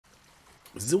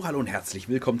So, hallo und herzlich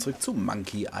willkommen zurück zu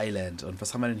Monkey Island. Und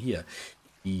was haben wir denn hier?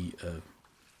 Die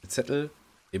Zettel,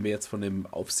 den wir jetzt von dem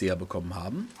Aufseher bekommen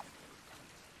haben.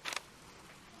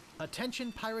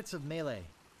 Attention, pirates of Melee.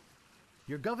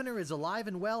 Your governor is alive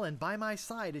and well and by my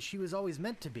side as she was always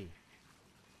meant to be.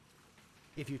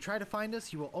 If you try to find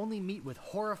us, you will only meet with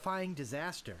horrifying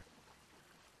disaster.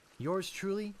 Yours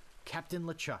truly, Captain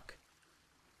LeChuck.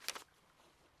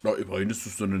 Na, immerhin ist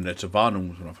es so eine nette Warnung,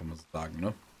 muss man einfach mal so sagen,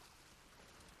 ne?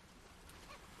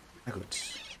 Na gut.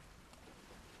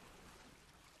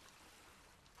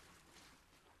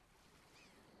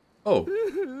 Oh.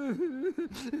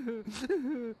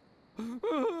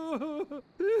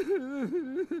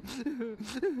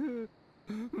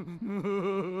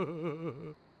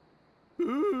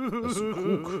 Das ist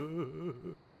ein Krug.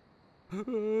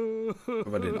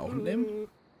 Können wir den auch nehmen?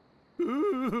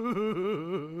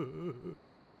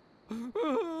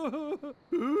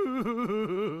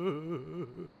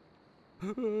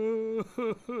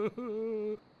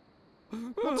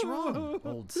 What's wrong,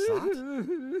 old sot?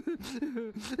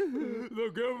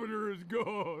 The governor is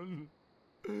gone.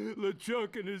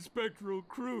 LeChuck and his spectral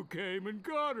crew came and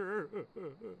got her.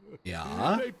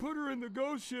 Ja. They put her in the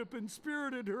ghost ship and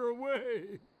spirited her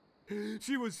away.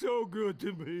 She was so good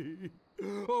to me.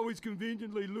 Always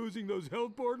conveniently losing those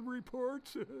health board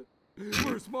reports.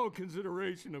 For a small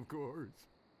consideration, of course.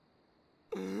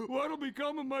 What'll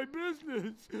become of my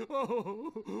business?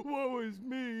 Oh, woe is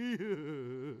me.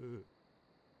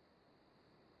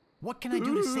 What can I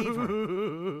do to save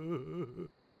her?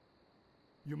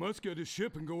 You must get a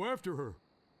ship and go after her.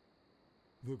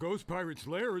 The ghost pirate's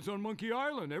lair is on Monkey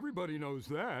Island. Everybody knows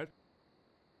that.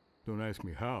 Don't ask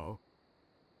me how.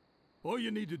 All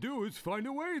you need to do is find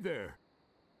a way there.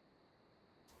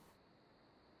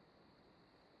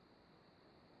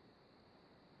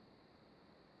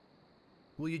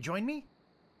 Will you join me?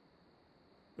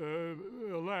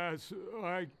 Alas,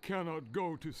 I cannot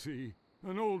go to sea.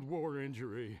 An old war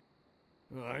injury.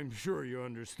 I'm sure you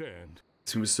understand.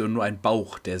 Es ist nur ein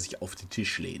Bauch, der sich auf den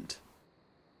Tisch lehnt.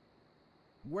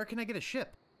 Where can I get a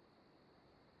ship?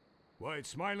 Why, it's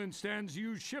Smiling Stan's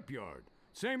used shipyard.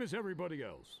 Same as everybody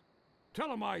else.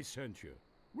 Tell him I sent you.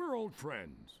 We're old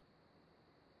friends.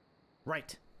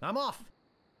 Right, I'm off.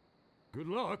 Good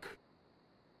luck.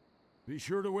 Be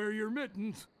sure to wear your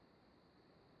mittens.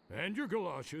 And your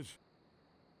galoshes.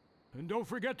 And don't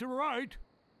forget to write.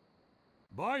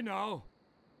 Bye now.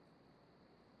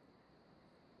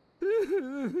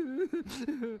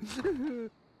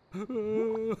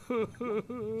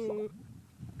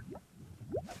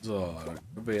 So, dann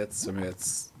können wir jetzt, wenn wir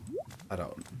jetzt da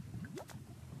unten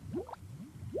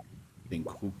den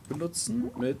Krug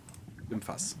benutzen mit dem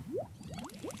Fass.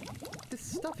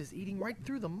 This stuff is eating right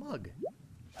through the mug.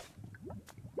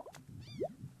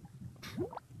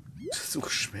 So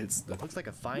schmelzt das. Looks like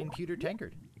a fine pewter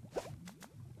tankard.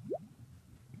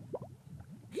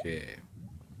 Okay.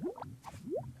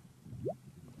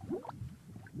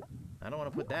 I don't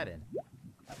want to put that in.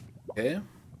 Okay.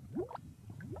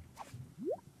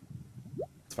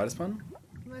 Zweites Mann?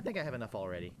 I think I have enough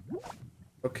already.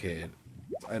 Okay.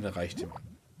 Das eine reicht ihm.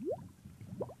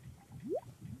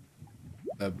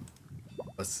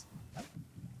 Was?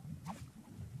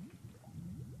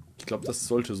 Ich glaube, das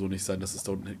sollte so nicht sein, dass es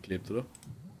da unten klebt, oder?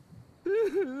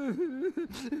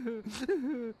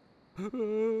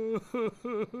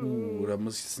 Da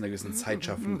muss ich das in einer gewissen Zeit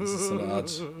schaffen. Das ist so eine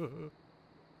Art...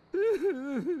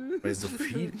 Weil so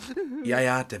viel...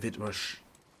 Ja, der wird immer...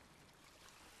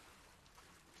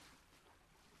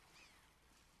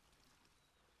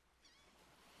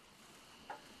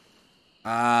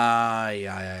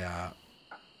 Ja.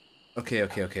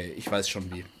 Okay. Ich weiß schon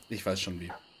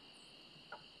wie.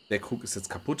 Der Krug ist jetzt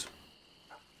kaputt.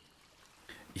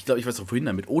 Ich glaube, ich weiß auch vorhin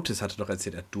damit. Otis hatte doch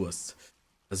erzählt, er hat Durst.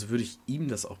 Also würde ich ihm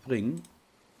das auch bringen.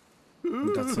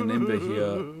 Und dazu nehmen wir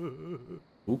hier...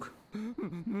 Krug.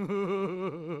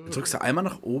 Du drückst da einmal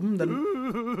nach oben,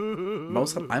 dann...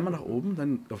 Mausrad einmal nach oben,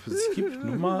 dann auf das Skip,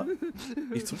 nochmal...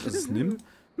 Ich zurück, dass es nimmt.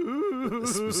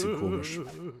 Das ist ein bisschen komisch.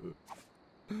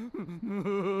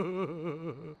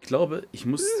 Ich glaube, ich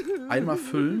muss einmal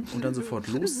füllen und dann sofort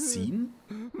losziehen.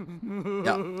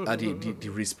 Ja, die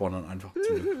respawnen einfach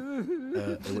zum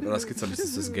Glück. Gut, aber das geht's doch nicht,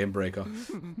 das ist ein Gamebreaker.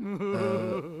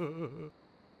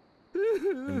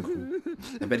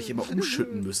 Dann werde ich immer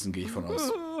umschütten müssen, gehe ich von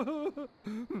aus.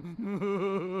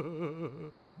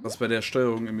 Was bei der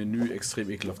Steuerung im Menü extrem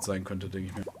ekelhaft sein könnte, denke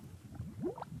ich mir.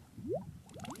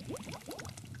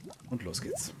 Und los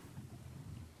geht's.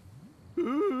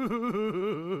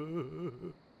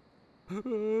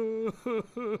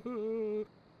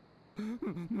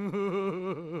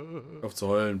 Auf zu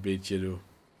heulen, Bätchen, du.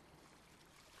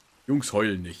 Jungs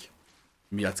heulen nicht.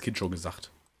 Mir als Kind schon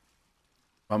gesagt.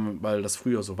 Weil das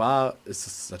früher so war, ist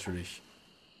es natürlich.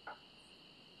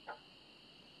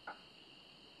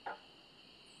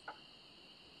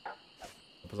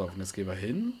 Pass auf, und jetzt gehen wir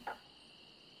hin.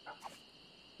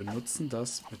 Benutzen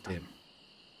das mit dem.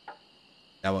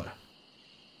 Jawohl.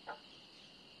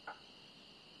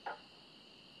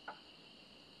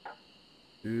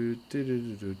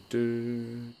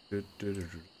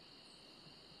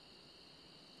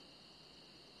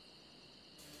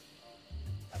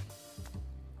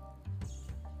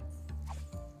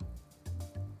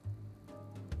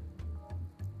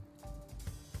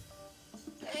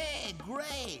 Hey,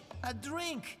 great! A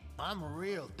drink! I'm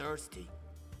real thirsty.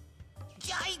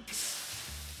 Yikes!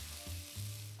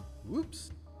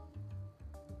 Whoops.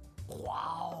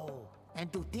 Wow!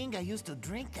 And to think I used to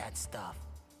drink that stuff.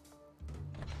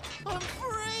 I'm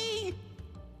free!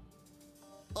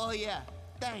 Oh yeah,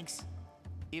 thanks.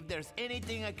 If there's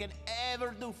anything I can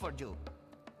ever do for you.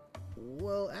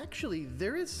 Well, actually,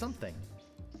 there is something.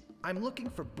 I'm looking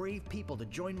for brave people to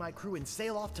join my crew and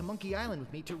sail off to Monkey Island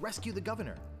with me to rescue the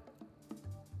governor.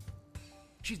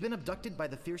 She's been abducted by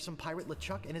the fearsome pirate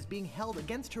LeChuck and is being held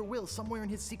against her will somewhere in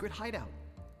his secret hideout.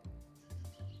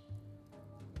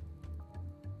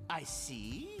 I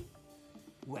see.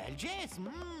 Well, yes,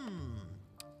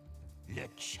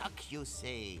 LeChuck, you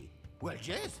say? Well,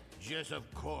 yes, yes, of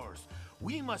course.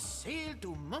 We must sail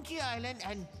to Monkey Island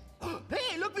and...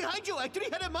 Hey, look behind you, a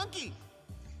three-headed monkey!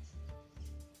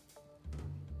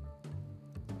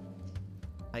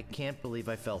 I can't believe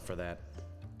I fell for that.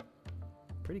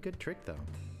 Pretty good trick, though.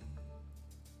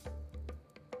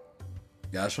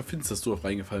 Ja, schon findest, dass du auch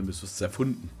reingefallen bist. Du hast es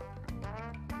erfunden.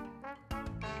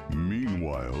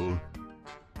 Meanwhile,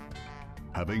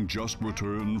 having just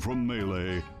returned from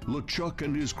Melee, LeChuck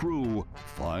and his crew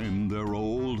find their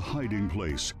old hiding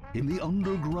place in the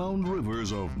underground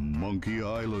rivers of Monkey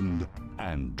Island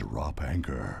and drop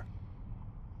anchor.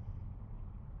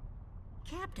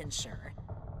 Captain, sir,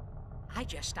 I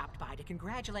just stopped by to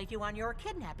congratulate you on your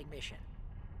kidnapping mission.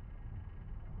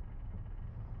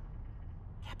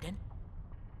 Captain?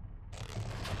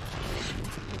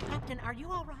 Captain, are you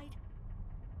all right?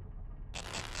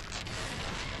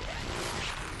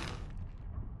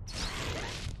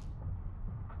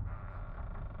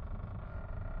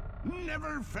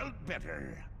 Never felt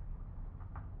better.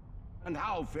 And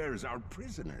how fares our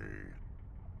prisoner?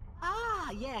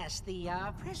 Ah, yes, the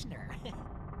prisoner.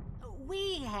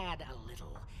 We had a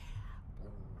little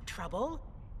trouble.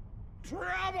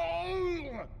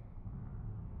 Trouble!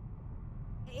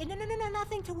 No,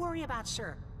 nothing to worry about,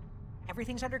 sir.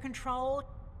 Everything's under control.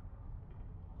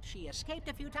 She escaped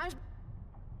a few times,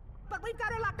 but we've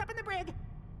got her locked up in the brig.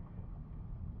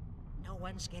 No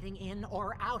one's getting in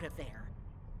or out of there.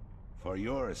 For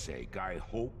your sake, I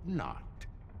hope not.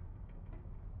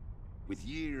 With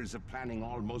years of planning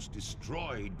almost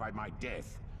destroyed by my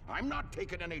death, I'm not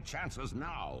taking any chances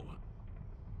now.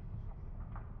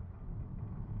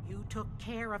 You took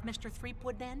care of Mr.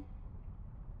 Threepwood then?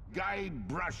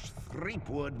 Guybrush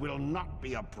Threepwood will not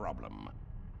be a problem.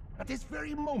 At this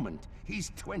very moment,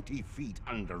 he's 20 feet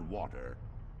underwater.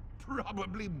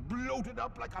 Probably bloated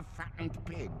up like a fattened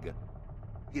pig.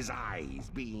 His eyes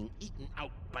being eaten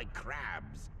out by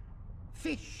crabs.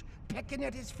 Fish pecking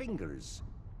at his fingers.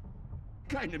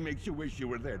 Kinda makes you wish you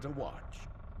were there to watch.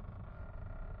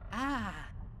 Ah,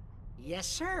 yes,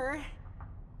 sir.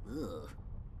 Ugh.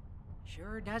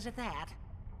 Sure does at that.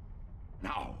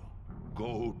 Now,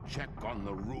 go check on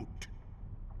the route.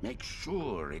 Make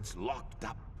sure it's locked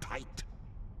up tight.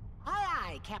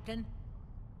 Aye, Captain.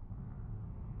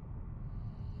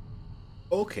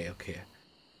 Okay.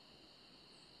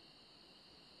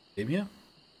 Dem hier?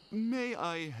 May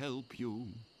I help you?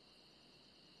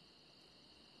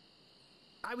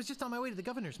 I was just on my way to the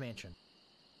governor's mansion.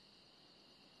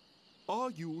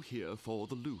 Are you here for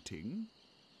the looting?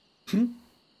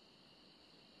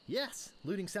 Yes,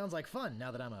 looting sounds like fun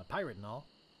now that I'm a pirate and all.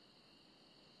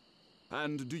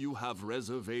 And do you have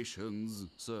reservations,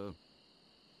 sir?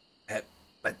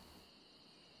 But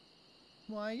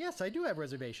Why, yes, I do have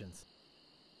reservations.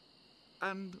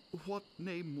 And what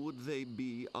name would they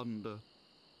be under?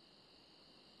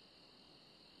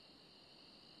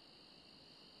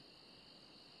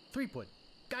 Threepwood.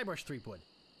 Guybrush Threepwood.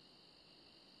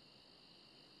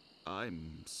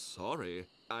 I'm sorry,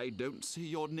 I don't see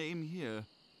your name here.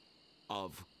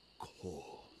 Of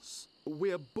course.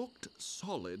 We're booked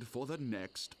solid for the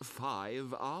next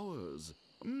 5 hours.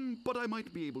 But I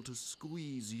might be able to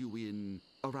squeeze you in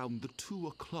around the 2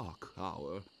 o'clock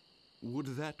hour.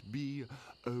 Would that be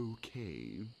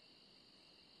okay?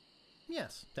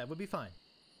 Yes, that would be fine.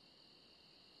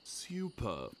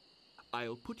 Super.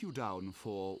 I'll put you down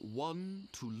for 1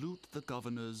 to loot the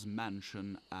governor's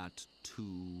mansion at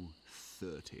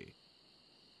 2:30.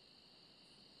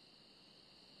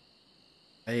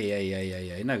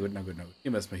 Ey. Na gut. Gehen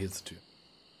wir erstmal hier zur Tür.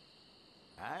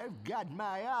 I've got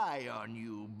my eye on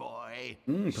you, boy.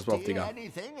 Pass mal auf, Steal Digga.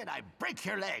 anything and I break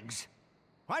your legs.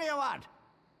 What do you want?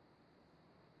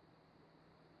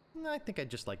 I think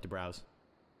I'd just like to browse.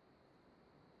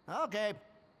 Okay.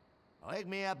 Wake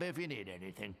me up if you need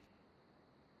anything.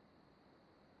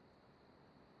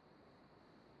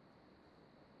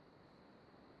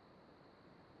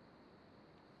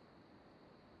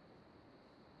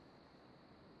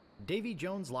 Davy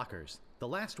Jones Lockers. The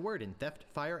last word in theft,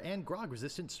 fire, and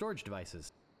grog-resistant storage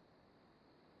devices.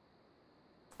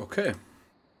 Okay.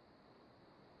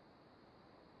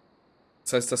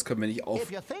 Das heißt, das können wir nicht If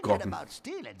you're thinking aufgroggen. about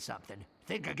stealing something,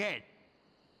 think again.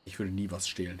 Ich würde nie was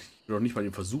stehlen. Ich würde auch nicht mal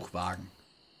den Versuch wagen.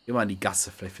 Geh mal in die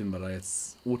Gasse. Vielleicht finden wir da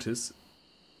jetzt Otis.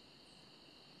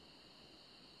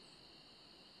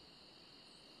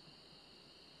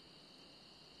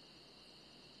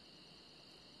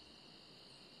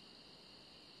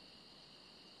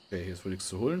 Okay, hier ist wohl nichts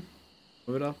zu holen.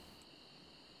 Oder?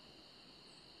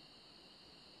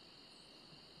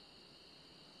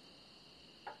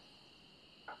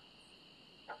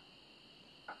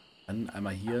 Dann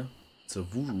einmal hier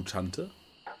zur Voodoo-Tante.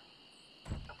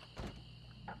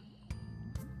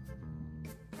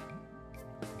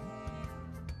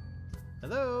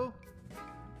 Hello?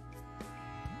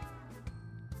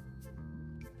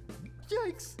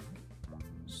 Yikes!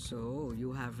 So,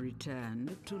 you have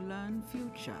returned to learn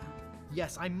future.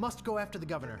 Yes, I must go after the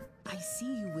governor. I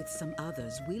see you with some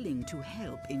others willing to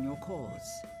help in your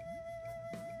cause.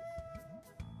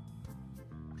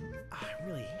 I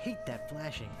really hate that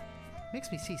flashing. Makes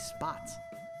me see spots.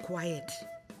 Quiet.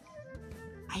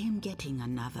 I am getting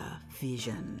another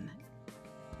vision.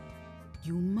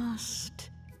 You must.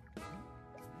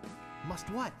 Must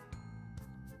what?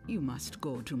 You must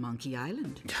go to Monkey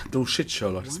Island. Ja, no shit,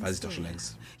 Sherlock. Das weiß Once ich doch schon there,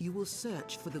 längst. you will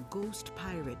search for the ghost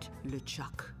pirate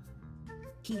LeChuck.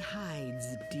 He hides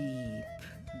deep,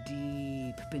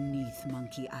 deep beneath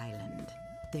Monkey Island.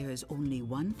 There is only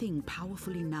one thing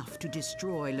powerful enough to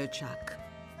destroy LeChuck.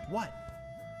 What?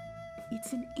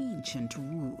 It's an ancient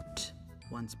root.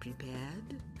 Once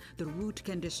prepared, the root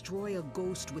can destroy a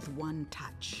ghost with one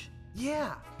touch.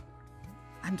 Yeah!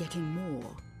 I'm getting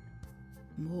more.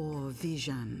 More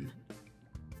vision.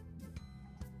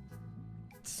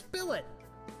 Spill it!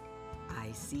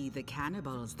 I see the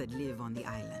cannibals that live on the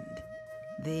island.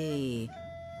 They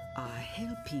are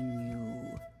helping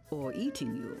you or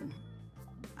eating you.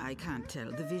 I can't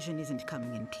tell. The vision isn't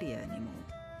coming in clear anymore.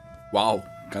 Wow,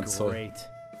 ganz toll. Great.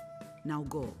 Now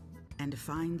go and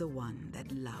find the one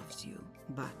that loves you.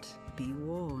 But be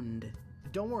warned.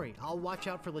 Don't worry, I'll watch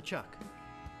out for LeChuck.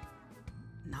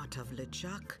 Not of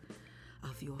LeChuck,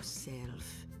 of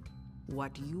yourself.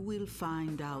 What you will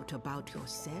find out about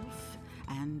yourself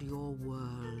and your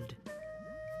world.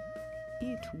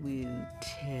 It will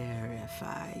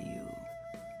terrify you.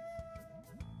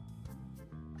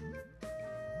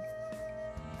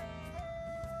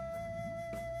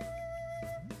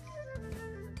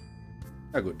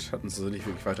 Na gut, hat uns also nicht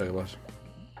wirklich weitergebracht.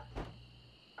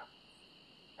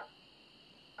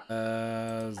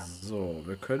 So,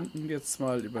 wir könnten jetzt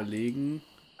mal überlegen.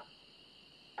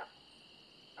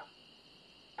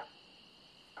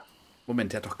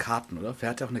 Moment, der hat doch Karten, oder? Wer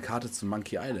hat ja auch eine Karte zu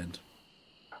Monkey Island?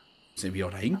 Muss irgendwie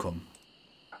auch da hinkommen.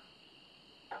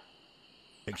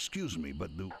 Excuse me,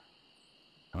 but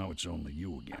Oh, it's only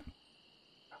you again.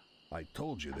 I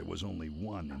told you there was only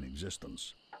one in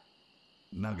existence.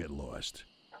 Now get lost.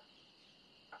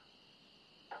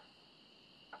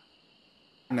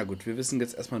 Na gut, wir wissen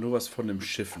jetzt erstmal nur was von den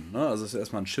Schiffen, ne? Also, dass wir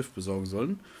erstmal ein Schiff besorgen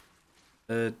sollen.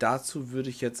 Dazu würde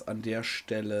ich jetzt an der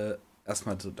Stelle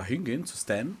erstmal dahin gehen, zu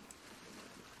Stan.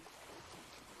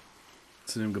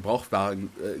 Zu dem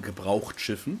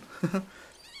Gebrauchtschiffen.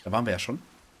 Da waren wir ja schon.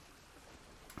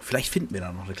 Vielleicht finden wir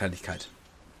da noch eine Kleinigkeit.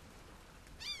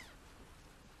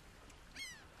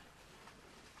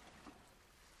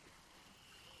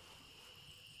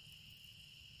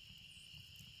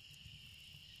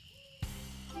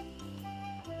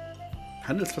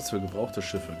 Handelsplatz für gebrauchte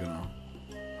Schiffe, genau.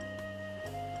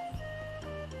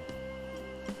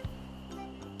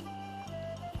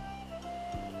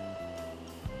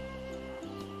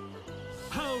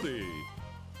 Howdy!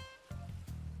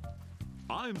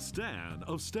 I'm Stan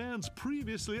of Stan's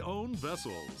previously owned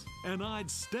vessels, and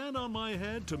I'd stand on my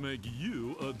head to make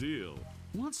you a deal.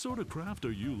 What sort of craft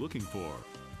are you looking for?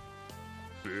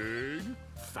 Big?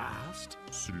 Fast?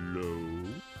 Slow?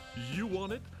 You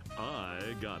want it, I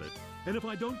got it. And if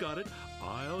I don't got it,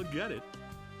 I'll get it.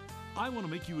 I want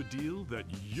to make you a deal that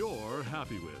you're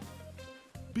happy with.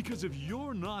 Because if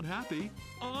you're not happy,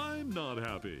 I'm not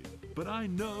happy. But I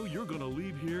know you're gonna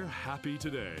leave here happy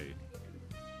today.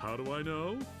 How do I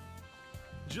know?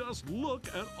 Just look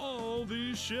at all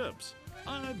these ships.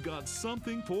 I've got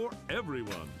something for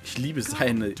everyone. Ich liebe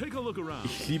Take a look around.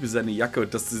 Ich liebe seine Jacke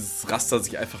und dass dieses Raster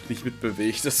sich einfach nicht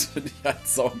mitbewegt. Das finde ich halt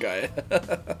saugeil.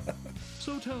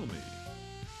 So tell me,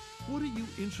 what are you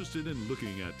interested in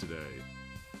looking at today?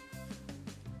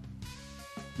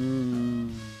 I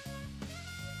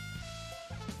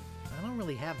don't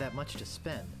really have that much to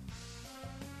spend.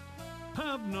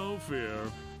 Have no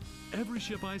fear. Every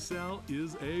ship I sell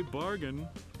is a bargain.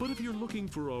 But if you're looking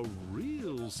for a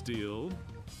real steal,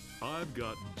 I've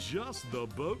got just the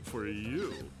boat for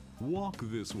you. Walk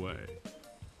this way.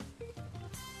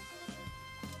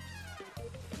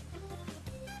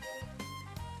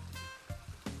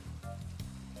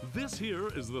 This here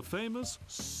is the famous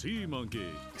Sea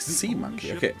Monkey. Sea Monkey,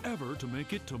 ship okay. ever to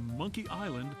make it to Monkey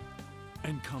Island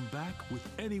and come back with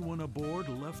anyone aboard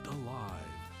left alive.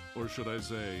 Or should I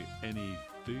say, anything.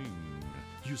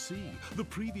 You see, the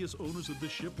previous owners of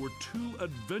this ship were two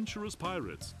adventurous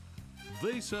pirates.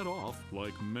 They set off,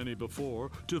 like many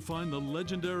before, to find the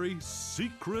legendary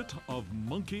secret of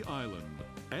Monkey Island.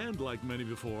 And like many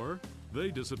before,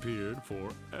 they disappeared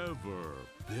forever.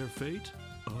 Their fate?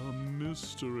 A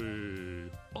mystery.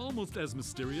 Almost as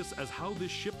mysterious as how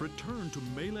this ship returned to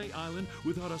Melee Island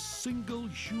without a single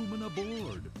human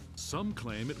aboard. Some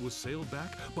claim it was sailed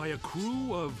back by a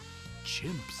crew of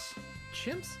chimps.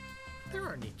 Chimps? There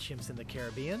aren't any chimps in the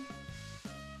Caribbean.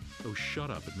 Oh, shut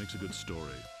up. It makes a good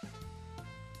story.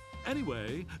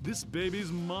 Anyway, this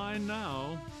baby's mine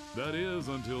now. That is,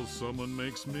 until someone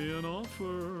makes me an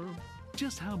offer.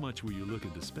 Just how much were you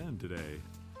looking to spend today?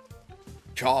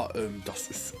 Ja, das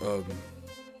ist,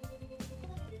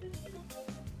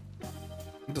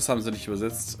 das haben sie nicht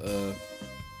übersetzt.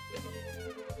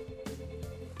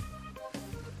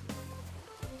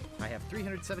 I have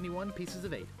 371 pieces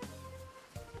of 8.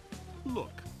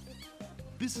 Look,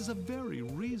 this is a very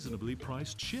reasonably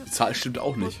priced ship. Die Zahl stimmt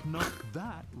auch nicht. But not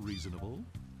that reasonable.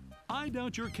 I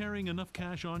doubt you're carrying enough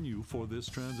cash on you for this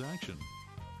transaction.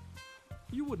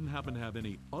 You wouldn't happen to have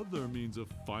any other means of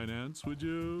finance, would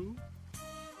you?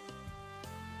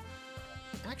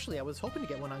 Actually, I was hoping to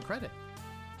get one on credit.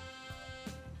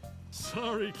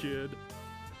 Sorry, kid.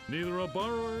 Neither a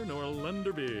borrower nor a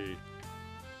lender be.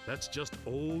 That's just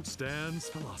old Stan's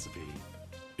philosophy.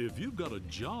 If you've got a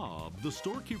job, the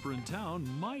storekeeper in town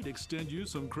might extend you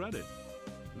some credit.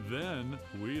 Then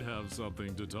we'd have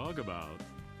something to talk about.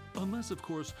 Unless, of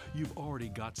course, you've already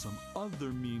got some other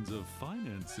means of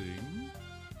financing.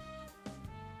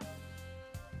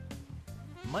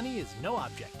 Money is no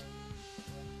object.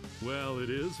 Well, it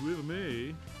is with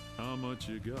me. How much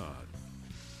you got?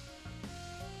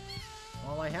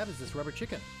 All I have is this rubber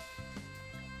chicken.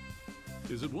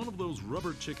 Is it one of those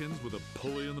rubber chickens with a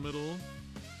pulley in the middle?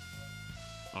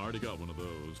 I already got one of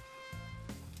those.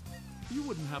 You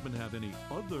wouldn't happen to have any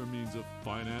other means of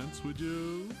finance, would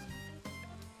you?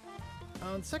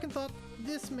 On second thought,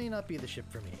 this may not be the ship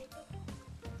for me.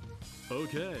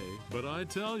 Okay, but I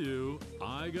tell you,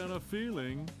 I got a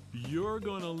feeling you're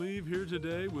gonna leave here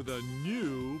today with a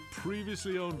new,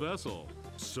 previously owned vessel.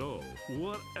 So,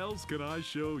 what else can I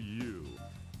show you?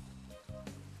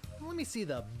 Let me see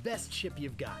the best ship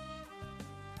you've got.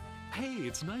 Hey,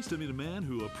 it's nice to meet a man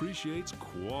who appreciates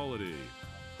quality.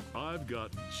 I've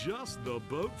got just the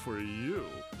boat for you.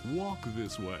 Walk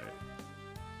this way.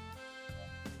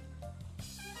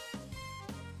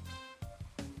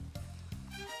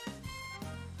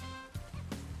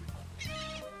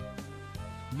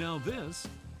 Now this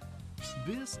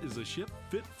is a ship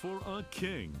fit for a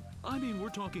king. I mean, we're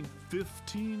talking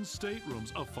 15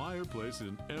 staterooms, a fireplace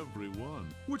in every one.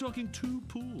 We're talking 2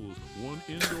 pools, one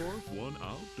indoor, one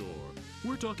outdoor.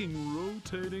 We're talking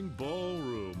rotating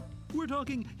ballroom. We're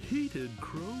talking heated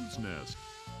crow's nest.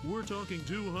 We're talking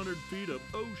 200 feet of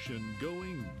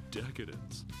ocean-going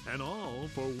decadence. And all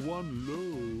for one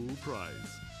low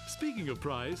price. Speaking of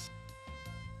price,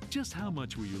 just how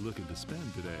much were you looking to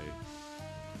spend today?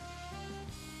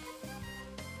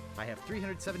 I have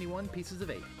 371 pieces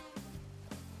of 8.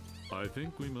 I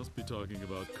think we must be talking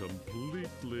about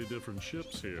completely different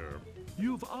ships here.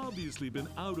 You've obviously been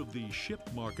out of the ship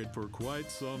market for quite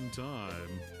some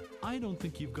time. I don't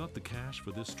think you've got the cash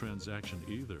for this transaction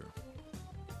either.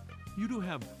 You do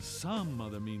have some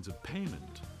other means of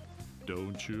payment,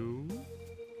 don't you?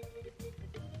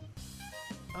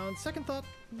 On second thought,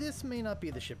 this may not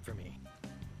be the ship for me.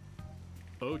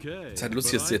 Okay. ist halt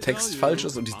lustig, dass der Text falsch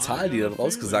ist und die Zahl, die da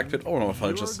draus gesagt wird, auch nochmal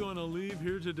falsch ist. You're gonna leave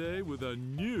here today with a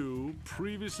new,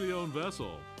 previously owned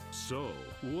vessel. So,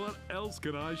 what else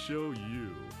can I show you?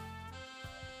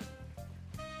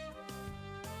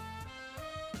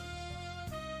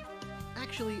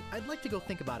 Actually, I'd like to go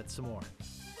think about it some more.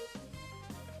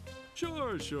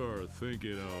 Sure, think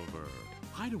it over.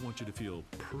 I don't want you to feel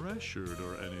pressured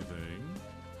or anything.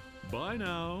 Bye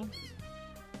now.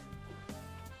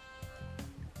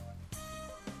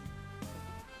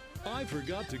 I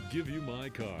forgot to give you my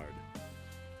card.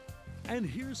 And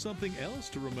here's something else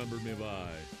to remember me by.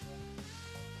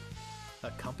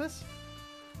 A compass?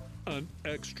 An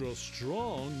extra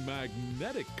strong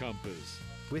magnetic compass.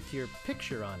 With your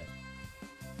picture on it.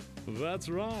 That's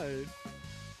right.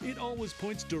 It always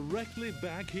points directly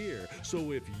back here,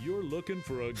 so if you're looking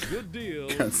for a good deal,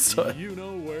 you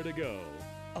know where to go.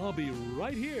 I'll be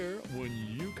right here when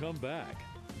you come back.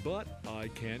 But I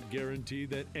can't guarantee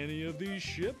that any of these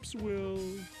ships will.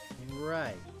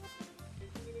 Right.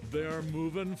 They're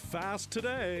moving fast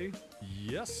today.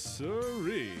 Yes,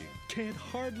 sirree. Can't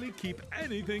hardly keep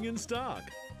anything in stock.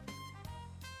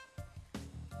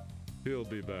 He'll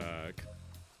be back.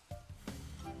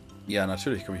 Ja,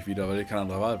 natürlich komme ich wieder, weil dir keine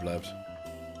andere Wahl bleibt.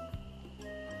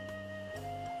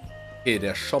 Okay,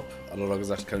 der Shop, hat er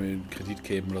gesagt, kann mir einen Kredit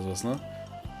geben oder sowas, ne?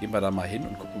 Gehen wir da mal hin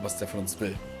und gucken, was der von uns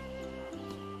will.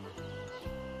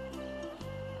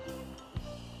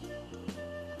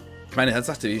 Ich meine, er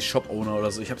sagte, ich Shop-Owner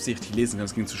oder so. Ich habe es nicht richtig lesen können,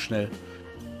 es ging zu schnell.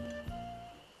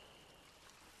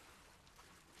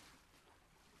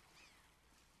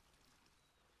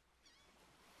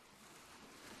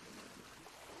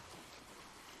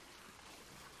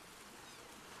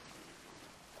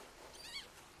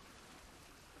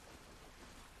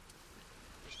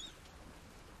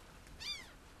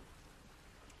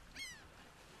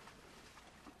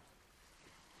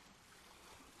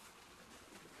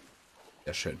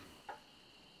 Ja, schön.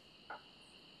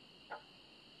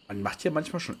 Man macht ja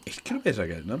manchmal schon echt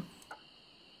Kilometergeld, ne?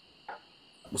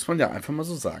 Muss man ja einfach mal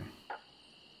so sagen.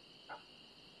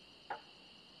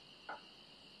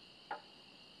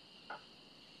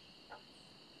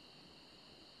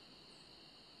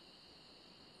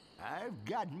 I've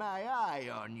got my eye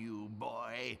on you,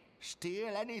 boy.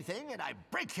 Steal anything and I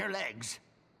break your legs.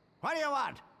 What do you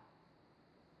want?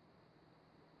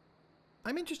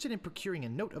 I'm interested in procuring a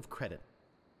note of credit.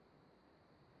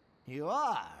 You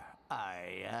are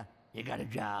you? You got a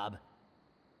job?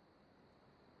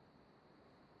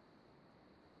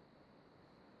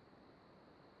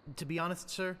 To be honest,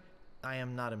 sir, I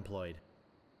am not employed.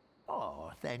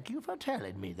 Oh, thank you for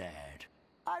telling me that.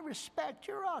 I respect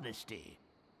your honesty.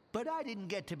 But I didn't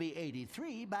get to be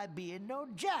 83 by being no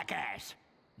jackass.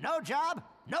 No job,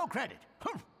 no credit.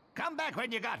 Come back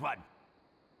when you got one.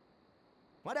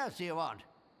 What else do you want?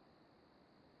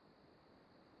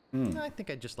 I think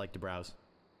I'd just like to browse.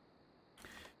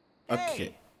 Okay.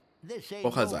 Hey, this ain't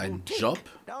Brauche also no einen boutique. Job.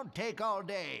 Don't take all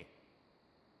day.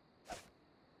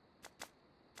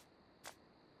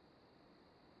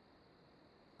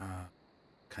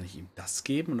 Kann ich ihm das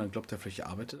geben und dann glaubt er vielleicht, er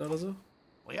arbeitet oder so?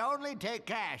 We only take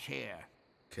cash here.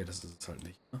 Okay, das ist es halt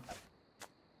nicht.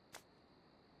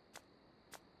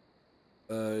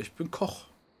 Ne? Ich bin Koch.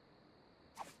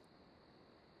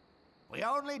 We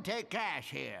only take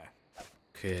cash here.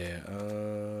 Okay,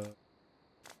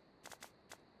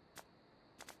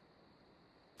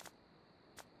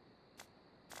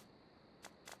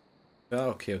 ja,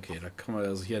 okay. Da kann man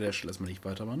also hier an der Stelle erstmal nicht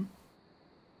weitermachen.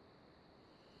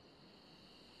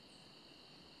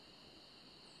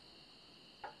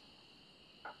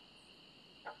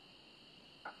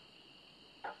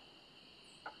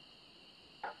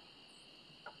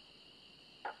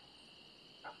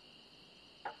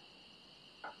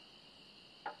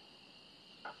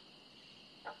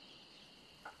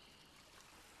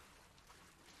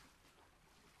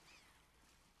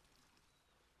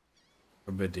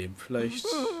 Können wir dem vielleicht...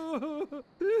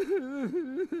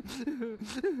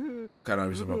 Keine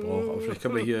Ahnung, wie ich es mal brauche. Aber vielleicht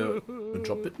können wir hier einen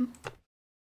Job bitten.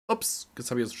 Ups, jetzt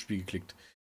habe ich aufs Spiel geklickt.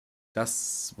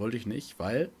 Das wollte ich nicht,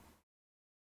 weil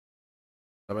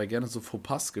dabei gerne so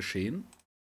Fauxpas geschehen.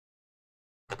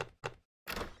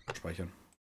 Speichern.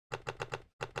 Das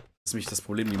ist nämlich das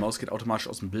Problem, die Maus geht automatisch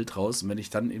aus dem Bild raus und wenn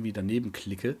ich dann irgendwie daneben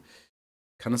klicke,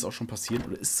 kann es auch schon passieren,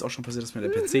 oder ist es auch schon passiert, dass mir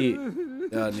der PC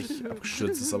ja nicht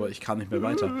abgestürzt ist, aber ich kam nicht mehr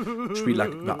weiter. Das Spiel lag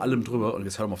über allem drüber und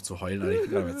jetzt hör mal auf zu heulen, Alter, ich will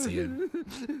gerade mal erzählen.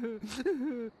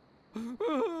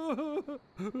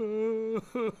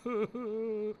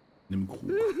 Nimm Krug.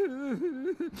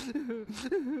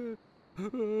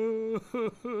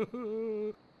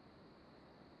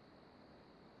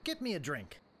 Get me a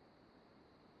drink.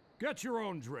 Get your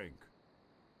own drink.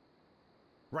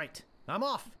 Right. I'm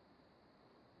off.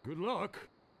 Good luck.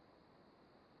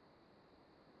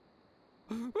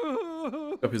 Ich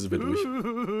glaube, hier sind wir durch.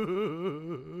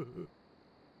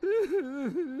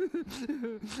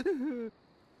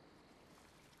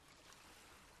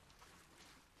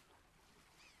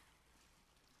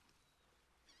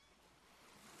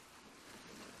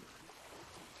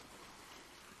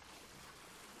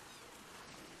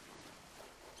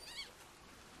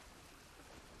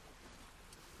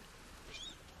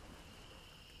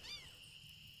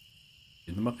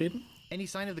 Will noch mal reden? Any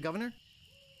sign of the governor?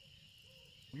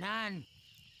 None.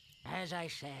 As I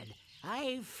said,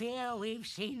 I fear we've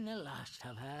seen the last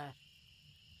of her.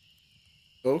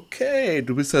 Okay,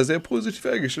 du bist da sehr positiv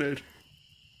eingestellt.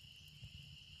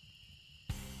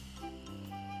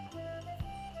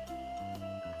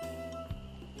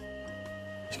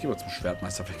 Ich gehe mal zum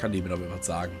Schwertmeister, vielleicht kann die mir noch was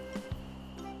sagen.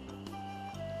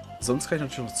 Sonst kann ich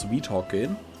natürlich noch zu Meathawk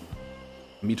gehen.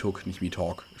 Meathawk, nicht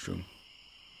Meathawk, schön.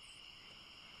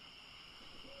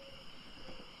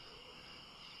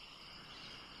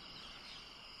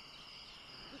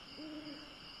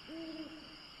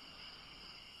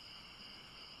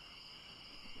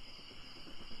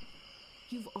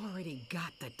 You've already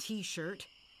got the t-shirt.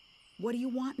 What do you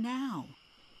want now?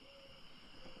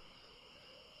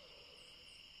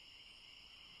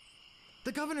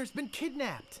 The governor's been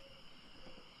kidnapped.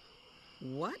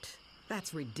 What?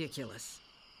 That's ridiculous.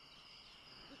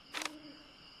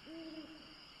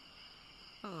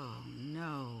 Oh,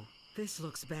 no. This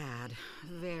looks bad.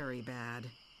 Very bad.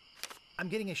 I'm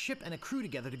getting a ship and a crew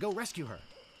together to go rescue her.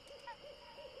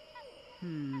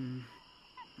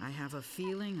 I have a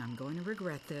feeling I'm going to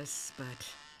regret this, but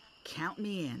count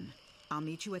me in. I'll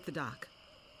meet you at the dock.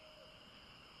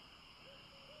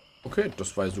 Okay,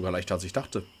 das war sogar leichter, als ich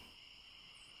dachte.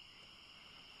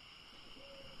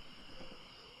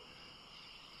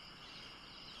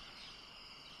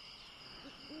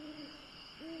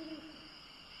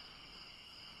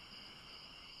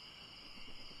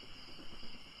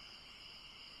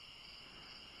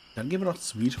 Dann gehen wir noch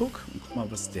zu Meathawk und gucken mal,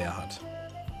 was der hat.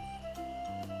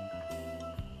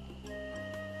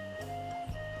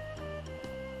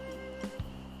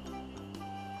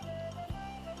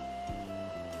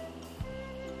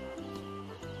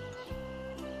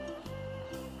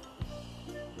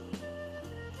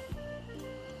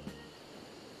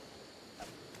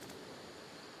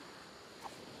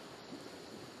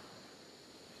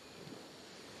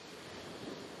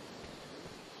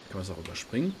 Kann man es auch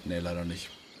überspringen? Ne, leider nicht.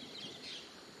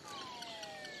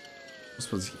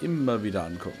 Muss man sich immer wieder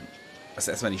angucken. Was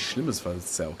erstmal nicht schlimm ist, weil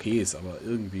es ja okay ist, aber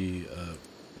irgendwie,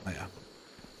 naja.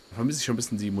 Da vermisse ich schon ein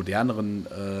bisschen die moderneren,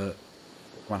 wo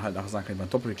man halt nachher sagen kann, man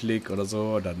Doppelklick oder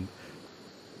so, dann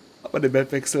hat man den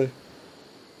Mapwechsel.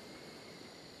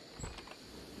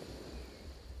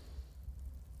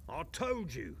 I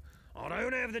told you, I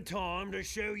don't have the time to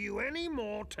show you any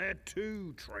more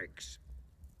tattoo tricks.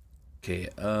 Okay,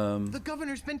 The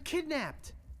governor's been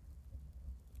kidnapped.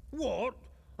 What?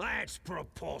 That's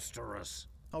preposterous.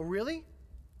 Oh, really?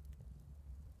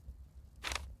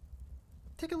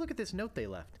 Take a look at this note they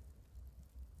left.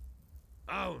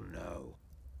 Oh no.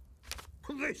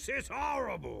 This is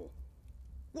horrible.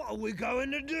 What are we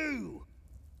going to do?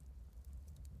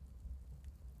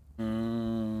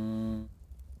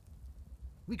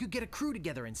 We could get a crew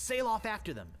together and sail off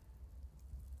after them.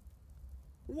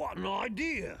 What an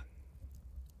idea.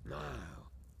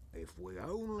 Now, if we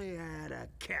only had a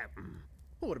captain.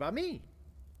 Well, what about me?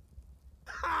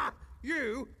 Ha!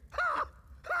 You? Ha!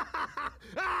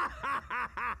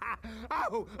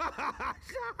 Oh!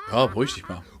 ja, beruhig dich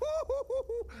mal.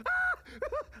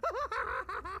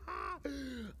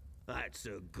 That's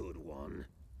a good one.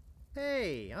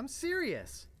 Hey, I'm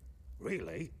serious.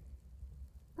 Really?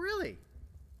 Really?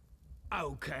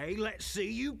 Okay, let's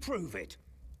see you prove it.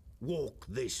 Walk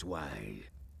this way.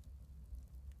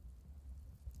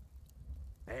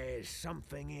 There's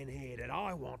something in here that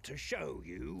I want to show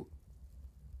you.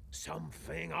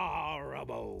 Something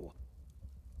horrible.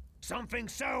 Something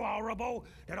so horrible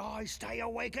that I stay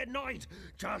awake at night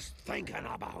just thinking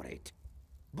about it.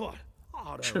 But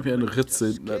I don't wie eine mean to Ritze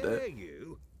hinten hat, scare ey.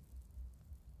 you.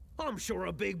 I'm sure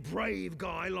a big brave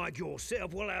guy like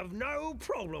yourself will have no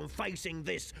problem facing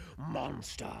this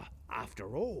monster.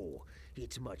 After all,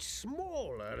 it's much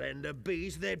smaller than the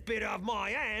beast that bit off my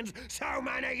hands so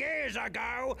many years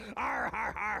ago. Arr,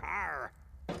 har, har, har.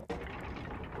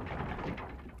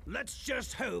 Let's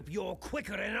just hope you're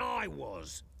quicker than I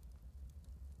was.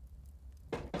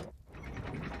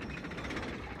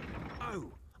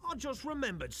 Oh, I just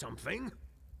remembered something.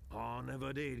 I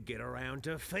never did get around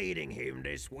to feeding him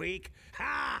this week.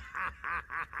 Ha ha ha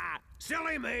ha ha!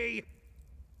 Silly me!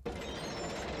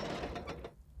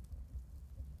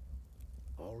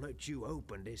 I'll let you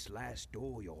open this last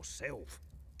door yourself.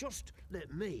 Just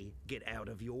let me get out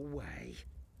of your way.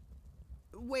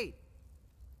 Wait.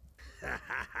 Ha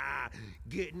ha ha!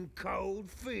 Getting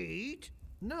cold feet?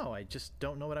 No, I just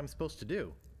don't know what I'm supposed to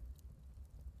do.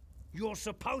 You're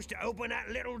supposed to open that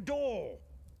little door.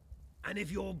 And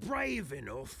if you're brave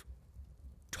enough,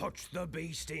 touch the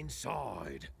beast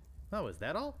inside. Oh, is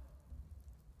that all?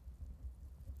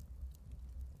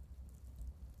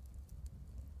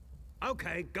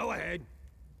 Okay, go ahead.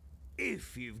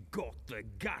 If you've got the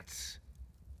guts.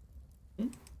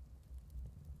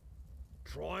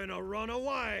 Trying to run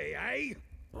away, eh?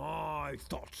 I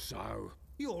thought so.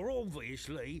 You're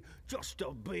obviously just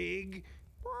a big...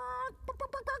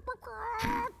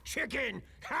 chicken!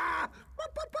 Ha!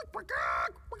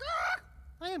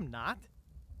 I am not.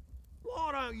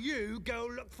 Why don't you go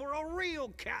look for a real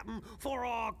captain for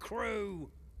our crew?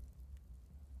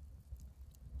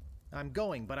 I'm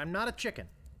going, but I'm not a chicken.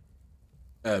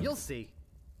 You'll see.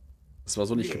 Das war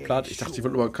so nicht geplant. Ich dachte, ich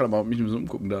wollte mal, kann aber mich so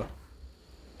umgucken da.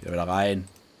 Geh wieder rein.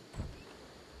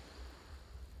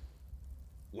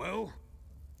 Well,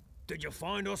 did you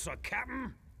find us a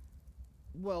captain?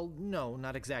 Well, no,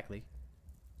 not exactly.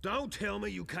 Don't tell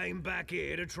me you came back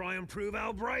here to try and prove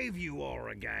how brave you are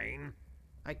again.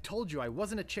 I told you I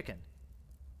wasn't a chicken.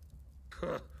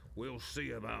 We'll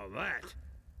see about that.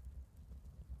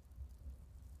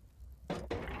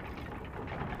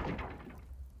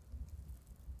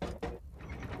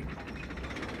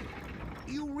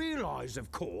 You realize,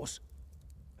 of course,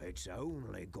 it's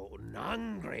only gotten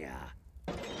hungrier.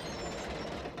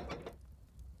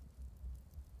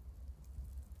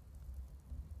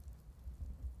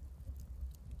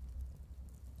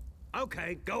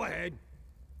 Okay, go ahead.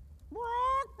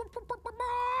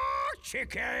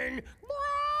 Chicken!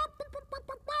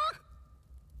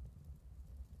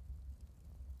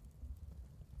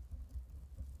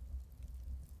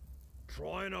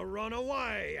 Trying to run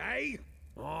away, eh?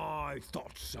 I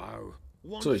thought so.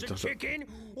 Once So, ich a dachte... chicken,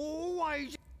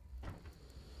 always...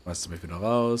 Weißt du mich wieder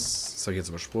raus? Das habe ich jetzt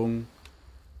übersprungen.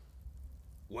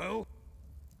 Well...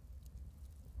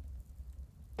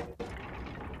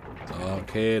 So,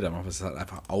 okay, dann machen wir es halt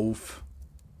einfach auf.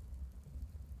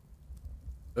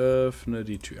 Öffne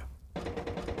die Tür.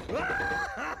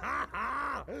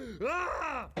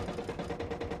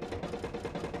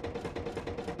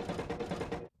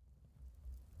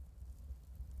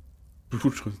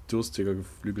 Blutdurstiger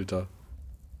Geflügelter.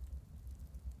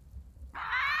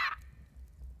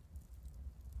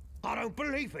 I don't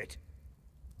believe it.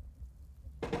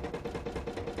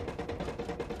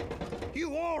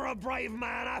 You are a brave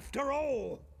man after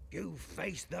all. You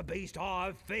faced the beast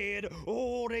I've feared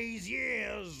all these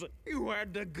years. You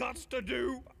had the guts to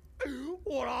do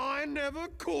what I never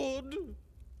could.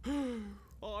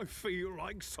 I feel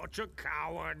like such a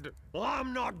coward.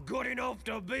 I'm not good enough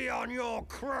to be on your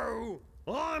crew.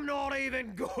 I'm not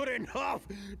even good enough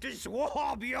to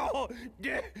swab your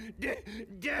decks.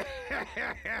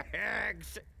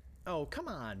 Oh, come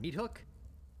on, Meat Hook.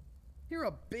 You're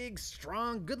a big,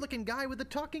 strong, good-looking guy with a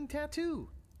talking tattoo.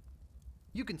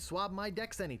 You can swab my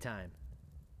decks anytime.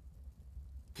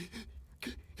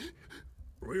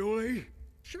 Really?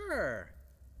 Sure.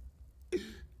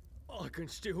 I can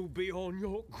still be on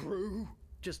your crew.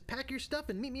 Just pack your stuff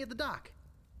and meet me at the dock.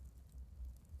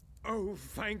 Oh,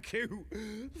 thank you.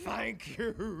 Thank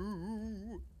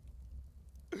you.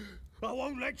 I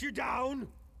won't let you down.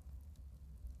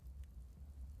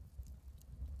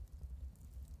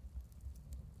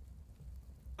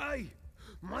 Hey,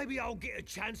 maybe I'll get a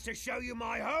chance to show you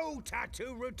my whole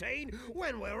tattoo routine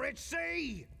when we're at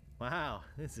sea. Wow,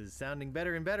 this is sounding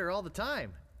better and better all the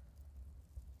time.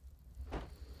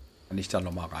 Kann ich da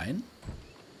nochmal rein?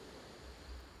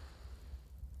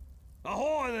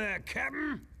 Ahoy there,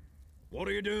 Captain. What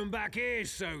are you doing back here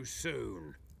so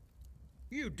soon?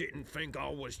 You didn't think I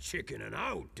was chickening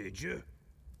out, did you?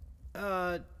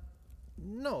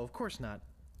 No, of course not.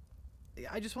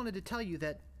 I just wanted to tell you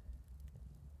that...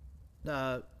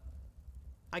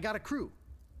 I got a crew.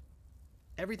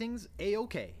 Everything's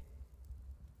A-okay.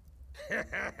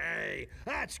 Hey,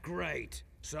 that's great.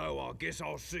 So I guess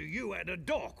I'll see you at the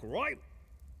dock, right?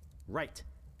 Right.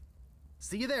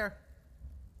 See you there.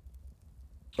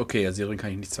 Okay, also hierin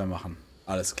kann ich nichts mehr machen.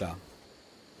 Alles klar.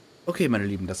 Okay, meine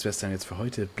Lieben, das wär's dann jetzt für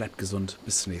heute. Bleibt gesund.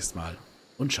 Bis zum nächsten Mal.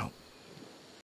 Und ciao.